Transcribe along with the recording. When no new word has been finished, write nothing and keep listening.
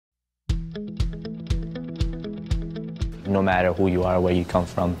no matter who you are, where you come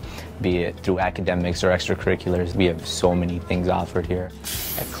from, be it through academics or extracurriculars. We have so many things offered here.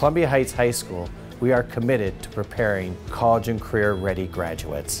 At Columbia Heights High School, we are committed to preparing college and career-ready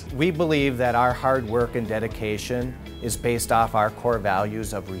graduates. We believe that our hard work and dedication is based off our core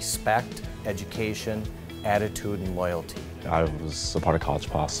values of respect, education, attitude, and loyalty. I was a part of College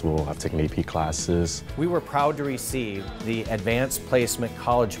Possible. I've taken AP classes. We were proud to receive the Advanced Placement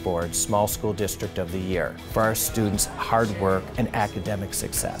College Board Small School District of the Year for our students' hard work and academic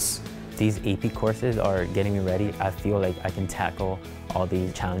success. These AP courses are getting me ready. I feel like I can tackle all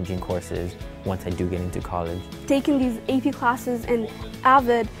these challenging courses once I do get into college. Taking these AP classes in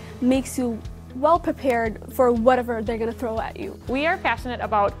AVID makes you well prepared for whatever they're going to throw at you. We are passionate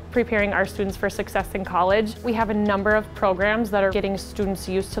about preparing our students for success in college. We have a number of programs that are getting students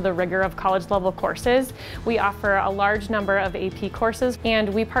used to the rigor of college level courses. We offer a large number of AP courses,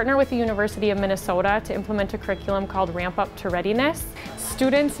 and we partner with the University of Minnesota to implement a curriculum called Ramp Up to Readiness.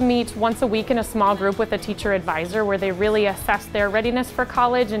 Students meet once a week in a small group with a teacher advisor where they really assess their readiness for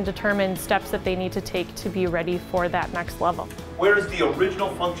college and determine steps that they need to take to be ready for that next level. Where is the original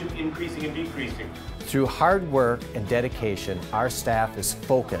function increasing and decreasing? Through hard work and dedication, our staff is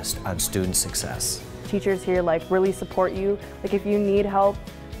focused on student success. Teachers here really support you. Like if you need help,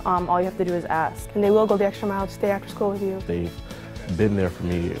 all you have to do is ask. And they will go the extra mile to stay after school with you. They've been there for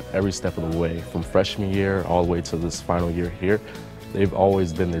me every step of the way, from freshman year all the way to this final year here. They've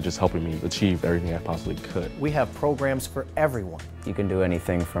always been there just helping me achieve everything I possibly could. We have programs for everyone. You can do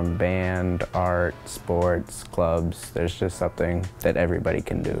anything from band, art, sports, clubs. There's just something that everybody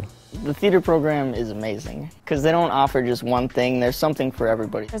can do. The theater program is amazing because they don't offer just one thing. There's something for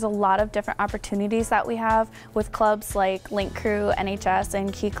everybody. There's a lot of different opportunities that we have with clubs like Link Crew, NHS,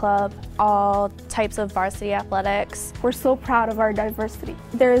 and Key Club, all types of varsity athletics. We're so proud of our diversity.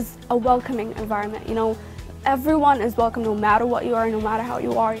 There's a welcoming environment, you know. Everyone is welcome no matter what you are, no matter how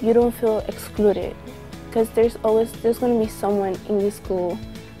you are. You don't feel excluded because there's going to be someone in your school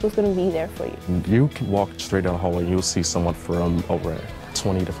who's going to be there for you. You can walk straight down the hallway and you'll see someone from over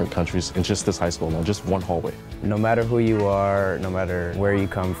 20 different countries in just this high school alone, just one hallway. No matter who you are, no matter where you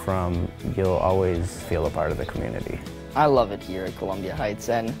come from, you'll always feel a part of the community. I love it here at Columbia Heights,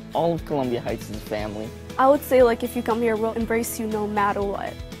 and all of Columbia Heights is family. I would say if you come here, we'll embrace you no matter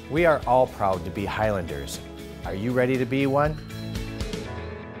what. We are all proud to be Highlanders. Are you ready to be one?